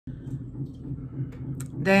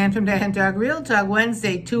Diane from Diane Talk Real Talk,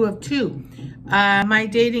 Wednesday, 2 of 2. My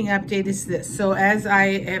dating update is this. So as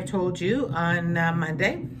I have told you on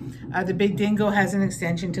Monday, the Big Dingo has an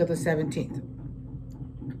extension till the 17th.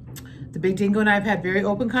 The Big Dingo and I have had very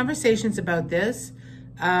open conversations about this.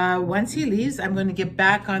 Once he leaves, I'm going to get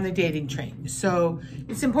back on the dating train. So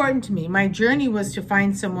it's important to me. My journey was to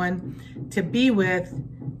find someone to be with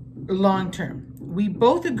long-term. We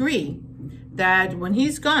both agree that when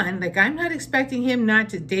he's gone, like, I'm not expecting him not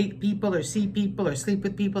to date people or see people or sleep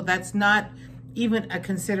with people. That's not even a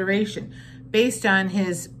consideration based on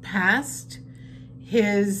his past,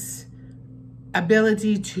 his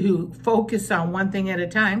ability to focus on one thing at a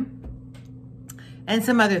time, and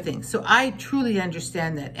some other things. So I truly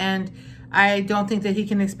understand that. And I don't think that he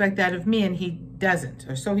can expect that of me, and he doesn't,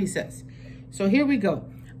 or so he says. So here we go.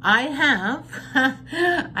 I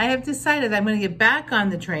have decided I'm going to get back on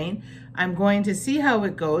the train. I'm going to see how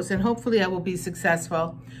it goes, and hopefully I will be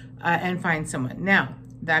successful and find someone. Now,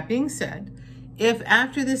 that being said, if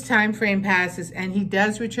after this time frame passes and he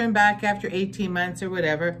does return back after 18 months or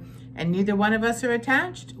whatever, and neither one of us are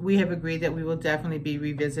attached, we have agreed that we will definitely be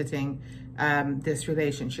revisiting this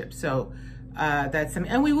relationship. So that's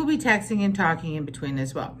something, and we will be texting and talking in between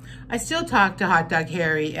as well. I still talk to Hot Dog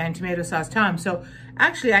Harry and Tomato Sauce Tom. So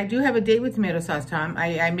actually, I do have a date with Tomato Sauce Tom.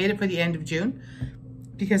 I made it for the end of June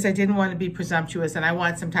because I didn't want to be presumptuous, and I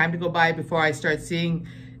want some time to go by before I start seeing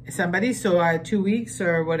somebody. So 2 weeks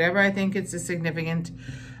or whatever, I think it's a significant,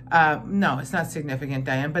 no, it's not significant,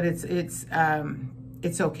 Diane, but it's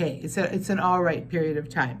okay. It's an all right period of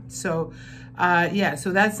time. So yeah,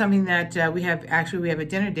 so that's something that we have a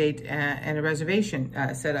dinner date and a reservation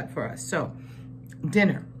set up for us. So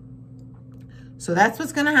dinner. So that's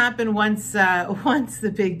what's going to happen once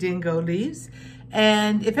the Big Dingo leaves.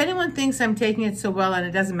 And if anyone thinks I'm taking it so well and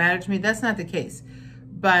it doesn't matter to me, that's not the case.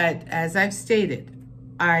 But as I've stated,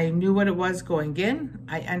 I knew what it was going in.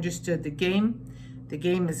 I understood the game. The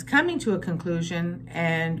game is coming to a conclusion,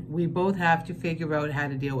 and we both have to figure out how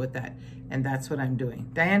to deal with that. And that's what I'm doing.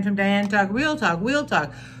 Diane from Diane Talk Real Talk, Wheel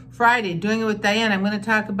Talk. Friday, Doing It with Diane. I'm going to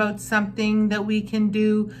talk about something that we can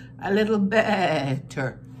do a little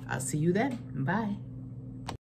better. I'll see you then. Bye.